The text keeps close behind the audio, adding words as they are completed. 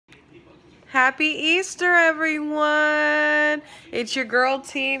Happy Easter, everyone! It's your girl,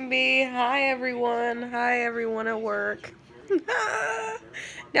 Team B. Hi, everyone. Hi, everyone at work.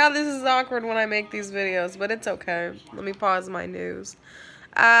 Now, this is awkward when I make these videos, but it's okay. Let me pause my news.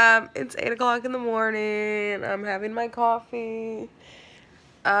 It's 8 o'clock in the morning. I'm having my coffee.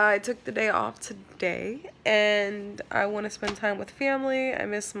 I took the day off today, and I want to spend time with family. I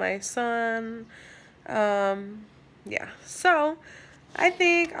miss my son. Yeah. So, I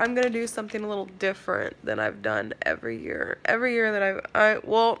think I'm going to do something a little different than I've done every year. Every year that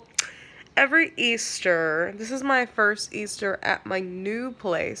every Easter, this is my first Easter at my new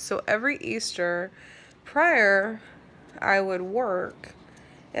place. So every Easter prior, I would work,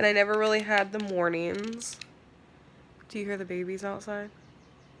 and I never really had the mornings. Do you hear the babies outside?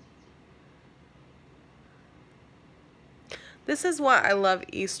 This is why I love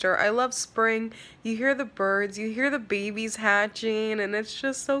Easter. I love spring. You hear the birds, you hear the babies hatching, and it's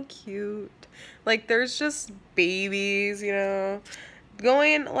just so cute. Like, there's just babies, you know,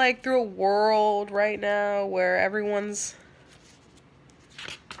 going, like, through a world right now where everyone's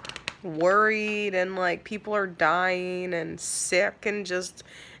worried and, like, people are dying and sick and just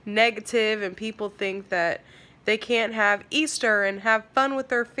negative, and people think that they can't have Easter and have fun with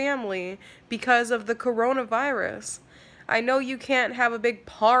their family because of the coronavirus. I know you can't have a big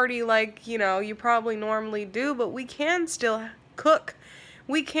party like, you know, you probably normally do, but we can still cook.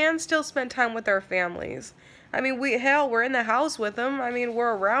 We can still spend time with our families. I mean, we're in the house with them. I mean,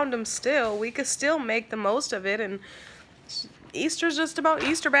 we're around them still. We could still make the most of it, and Easter's just about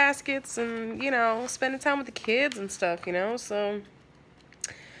Easter baskets and, you know, spending time with the kids and stuff, you know, so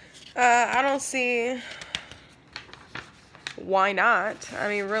I don't see why not. I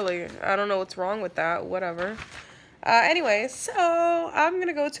mean, really, I don't know what's wrong with that, whatever. Anyway, so I'm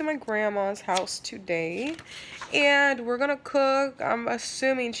gonna go to my grandma's house today, and we're gonna cook. I'm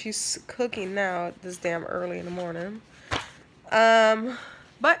assuming she's cooking now at this damn early in the morning.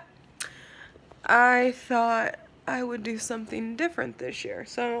 But I thought I would do something different this year.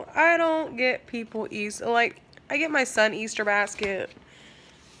 So I don't get people Easter, like, I get my son Easter basket,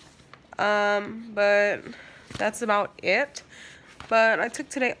 but that's about it. But I took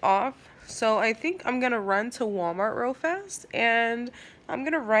today off. So I think I'm going to run to Walmart real fast, and I'm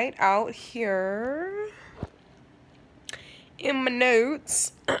going to write out here in my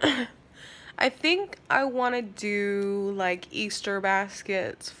notes. I think I want to do, like, Easter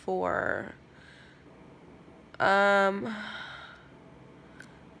baskets for, like,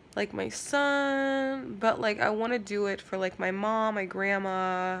 my son, but, like, I want to do it for, like, my mom, my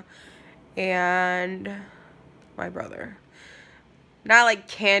grandma, and my brother. Not like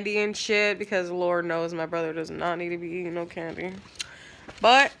candy and shit, because Lord knows my brother does not need to be eating no candy.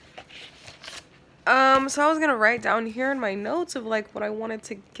 But, so I was gonna write down here in my notes of, like, what I wanted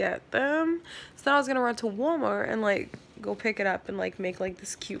to get them. So then I was gonna run to Walmart and, like, go pick it up and, like, make, like,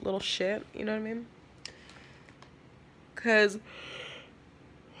 this cute little shit. You know what I mean? Because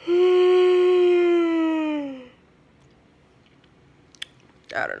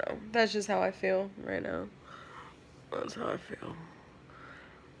I don't know. That's just how I feel right now. That's how I feel.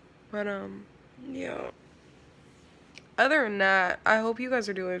 But, yeah. Other than that, I hope you guys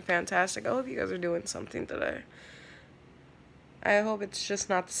are doing fantastic. I hope you guys are doing something today. I hope it's just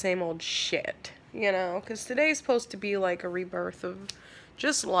not the same old shit, you know? Because today's supposed to be, like, a rebirth of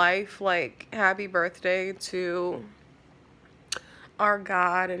just life. Like, happy birthday to our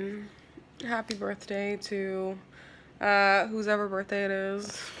God, and happy birthday to, whose ever birthday it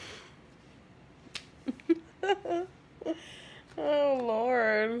is. Oh,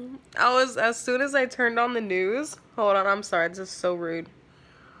 Lord. As soon as I turned on the news, hold on, I'm sorry, this is so rude.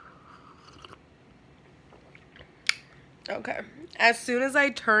 Okay. As soon as I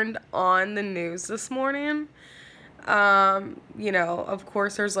turned on the news this morning, you know, of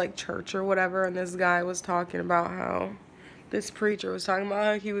course there's, like, church or whatever, and this guy was talking about how, this preacher was talking about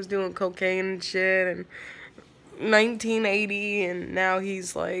how he was doing cocaine and shit, and 1980, and now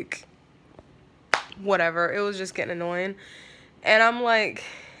he's, like, whatever. It was just getting annoying. And I'm like,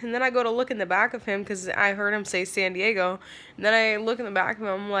 and then I go to look in the back of him because I heard him say San Diego. And then I look in the back of him,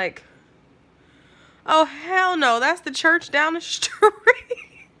 I'm like, oh, hell no, that's the church down the street.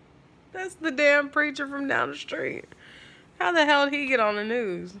 That's the damn preacher from down the street. How the hell did he get on the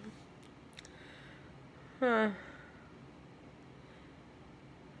news? Huh.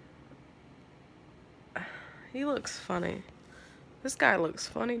 He looks funny. This guy looks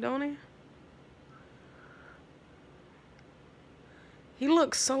funny, don't he? He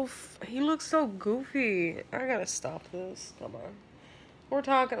looks so goofy. I gotta stop this. Come on.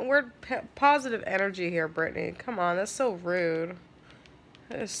 We're positive energy here, Brittany. Come on, that's so rude.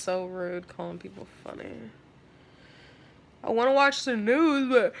 It's so rude calling people funny. I want to watch the news,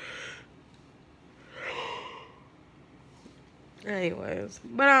 but anyways.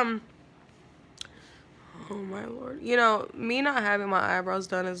 But oh my lord. You know, me not having my eyebrows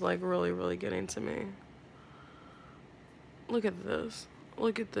done is like really, really getting to me. Look at this.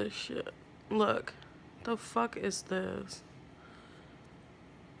 Look at this shit. Look. The fuck is this?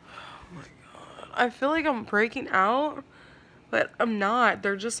 Oh my god. I feel like I'm breaking out, but I'm not.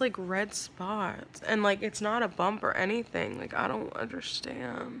 They're just like red spots. And like it's not a bump or anything. Like I don't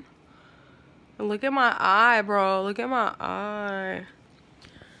understand. Look at my eye, bro. Look at my eye.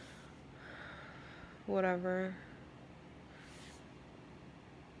 Whatever.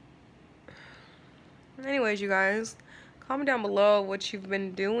 Anyways, you guys, comment down below what you've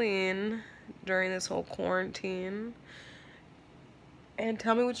been doing during this whole quarantine. And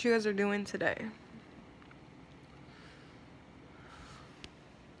tell me what you guys are doing today.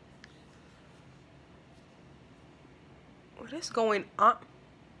 What is going on?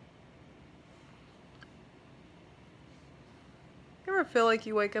 You ever feel like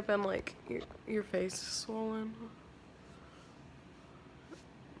you wake up and like your face is swollen?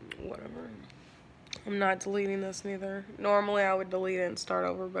 Whatever. I'm not deleting this neither. Normally I would delete it and start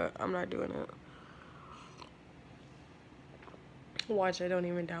over, but I'm not doing it. Watch, I don't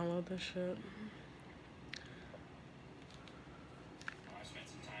even download this shit. I spent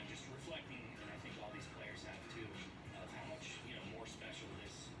some time just reflecting, and I think all these players have too, of how much, you know, more special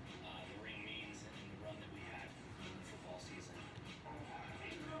this the ring means and the run that we had in the football season.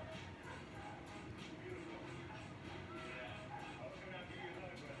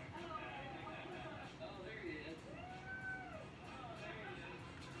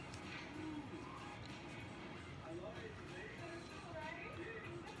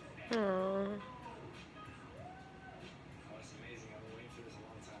 Aww. Oh, it's amazing. I've been waiting for this a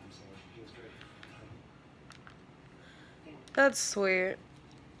long time, so it feels great. That's sweet.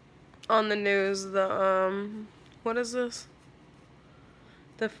 On the news, what is this?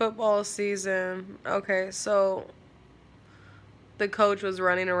 The football season. Okay, so the coach was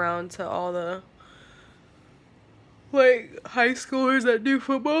running around to all the like high schoolers that do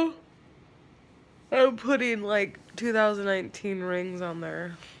football and putting like 2019 rings on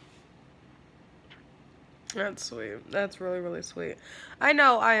there. That's sweet. That's really, really sweet. I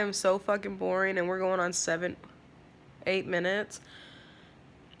know I am so fucking boring and we're going on 8 minutes.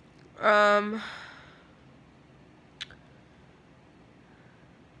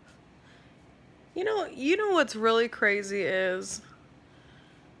 You know what's really crazy is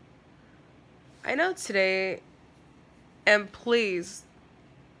I know today, and please,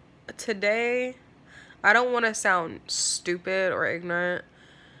 today, I don't want to sound stupid or ignorant,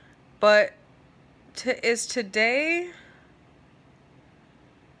 but is today,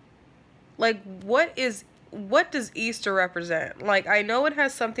 like, what does Easter represent? Like, I know it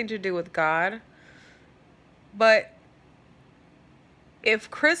has something to do with God, but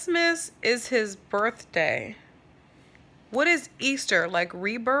if Christmas is his birthday, what is Easter? Like,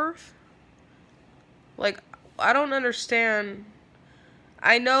 rebirth? Like, I don't understand.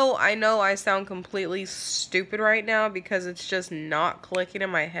 I know I sound completely stupid right now because it's just not clicking in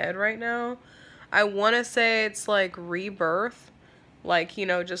my head right now. I want to say it's like rebirth. Like, you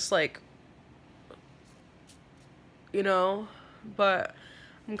know, just like, you know, but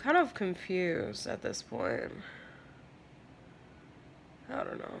I'm kind of confused at this point. I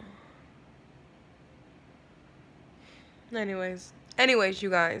don't know. Anyways, you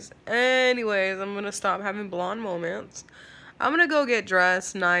guys. Anyways, I'm going to stop having blonde moments. I'm going to go get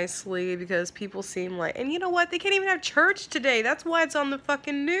dressed nicely because people seem like... And you know what? They can't even have church today. That's why it's on the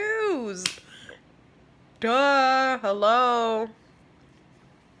fucking news. Duh. Hello.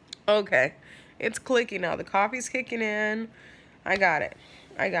 Okay. It's clicking now. The coffee's kicking in. I got it.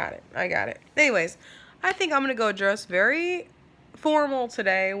 Anyways, I think I'm going to go dress very formal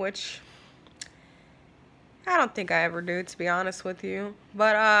today, which... I don't think I ever do, to be honest with you.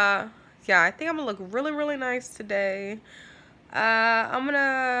 But, yeah, I think I'm going to look really, really nice today. I'm going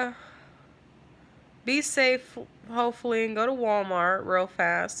to be safe, hopefully, and go to Walmart real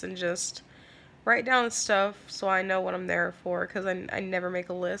fast and just write down stuff so I know what I'm there for. Because I never make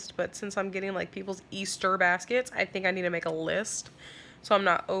a list. But since I'm getting, like, people's Easter baskets, I think I need to make a list so I'm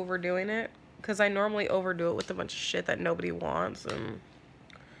not overdoing it. Because I normally overdo it with a bunch of shit that nobody wants.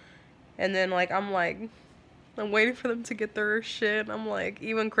 And then, like, I'm waiting for them to get their shit. I'm like,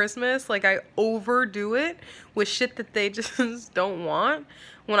 even Christmas, like, I overdo it with shit that they just don't want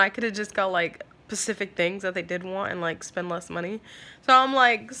when I could have just got, like, specific things that they did want and, like, spend less money. So I'm,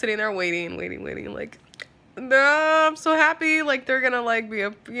 like, sitting there waiting. Like, I'm so happy. Like, they're gonna, like, be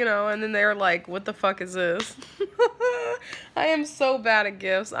a, you know, and then they're like, what the fuck is this? I am so bad at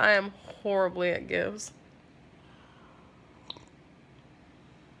gifts. I am horribly at gifts.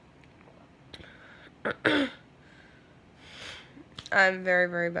 I'm very,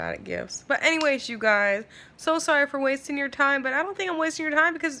 very bad at gifts. But anyways, you guys, so sorry for wasting your time, but I don't think I'm wasting your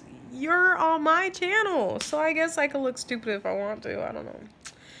time because you're on my channel. So I guess I could look stupid if I want to. I don't know.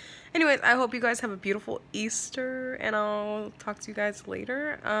 Anyways, I hope you guys have a beautiful Easter, and I'll talk to you guys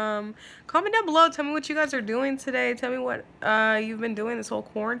later. Comment down below. Tell me what you guys are doing today. Tell me what you've been doing this whole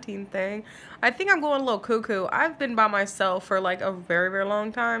quarantine thing. I think I'm going a little cuckoo. I've been by myself for like a very, very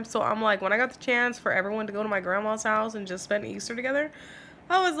long time. So I'm like, when I got the chance for everyone to go to my grandma's house and just spend Easter together,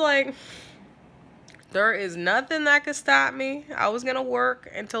 I was like, there is nothing that could stop me. I was going to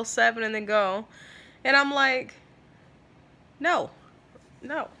work until 7 and then go. And I'm like, no.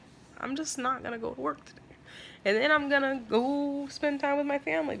 I'm just not going to go to work today. And then I'm going to go spend time with my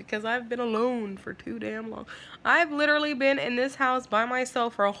family because I've been alone for too damn long. I've literally been in this house by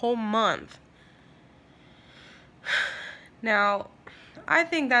myself for a whole month. Now, I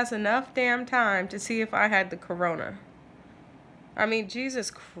think that's enough damn time to see if I had the corona. I mean, Jesus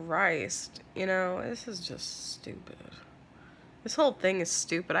Christ. You know, this is just stupid. This whole thing is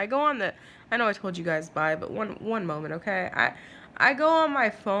stupid. I go on the... I know I told you guys bye, but one moment, okay? I go on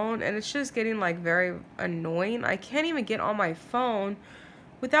my phone, and it's just getting, like, very annoying. I can't even get on my phone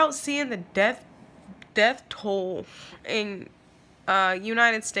without seeing the death toll in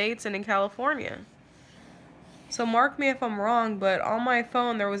United States and in California. So mark me if I'm wrong, but on my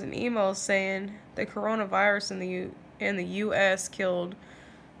phone there was an email saying the coronavirus in the U.S. killed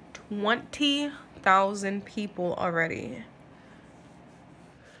 20,000 people already.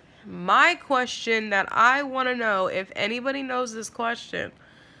 My question that I want to know, if anybody knows this question,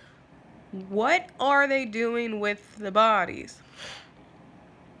 what are they doing with the bodies?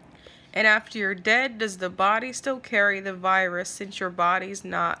 And after you're dead, does the body still carry the virus since your body's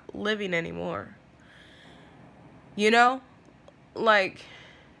not living anymore? You know? Like,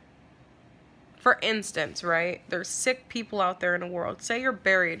 for instance, right? There's sick people out there in the world. Say you're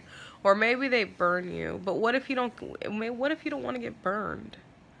buried, or maybe they burn you. But what if you don't want to get burned?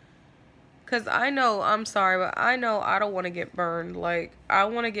 Because I know, I'm sorry, but I know I don't want to get burned. Like, I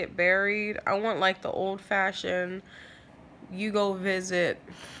want to get buried. I want, like, the old-fashioned, you go visit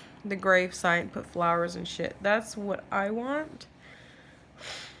the gravesite and put flowers and shit. That's what I want.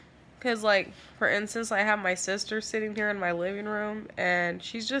 Because, like, for instance, I have my sister sitting here in my living room, and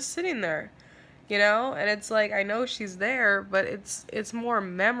she's just sitting there, you know? And it's like, I know she's there, but it's more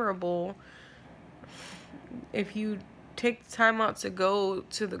memorable if you take the time out to go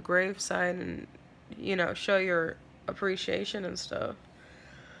to the gravesite and, you know, show your appreciation and stuff.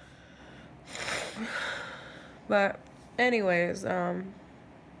 But anyways,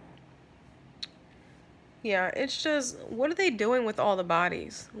 yeah, it's just, what are they doing with all the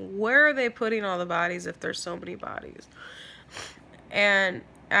bodies? Where are they putting all the bodies if there's so many bodies? And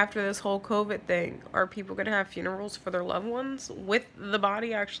after this whole COVID thing, are people gonna have funerals for their loved ones with the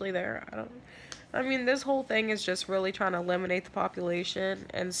body actually there? I mean, this whole thing is just really trying to eliminate the population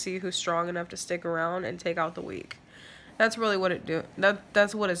and see who's strong enough to stick around and take out the weak. That's really what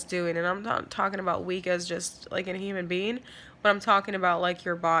that's what it's doing. And I'm not talking about weak as just like a human being, but I'm talking about like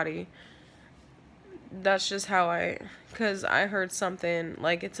your body. That's just how because I heard something,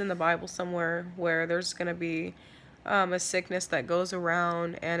 like it's in the Bible somewhere, where there's going to be a sickness that goes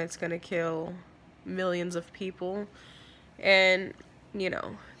around and it's going to kill millions of people. And, you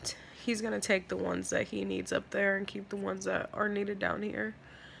know, he's going to take the ones that he needs up there and keep the ones that are needed down here.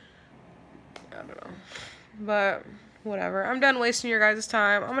 I don't know. But whatever. I'm done wasting your guys'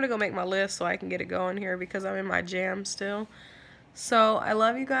 time. I'm going to go make my list so I can get it going here because I'm in my jam still. So I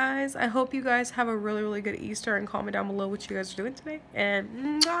love you guys. I hope you guys have a really, really good Easter, and comment down below what you guys are doing today.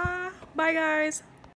 And bye guys.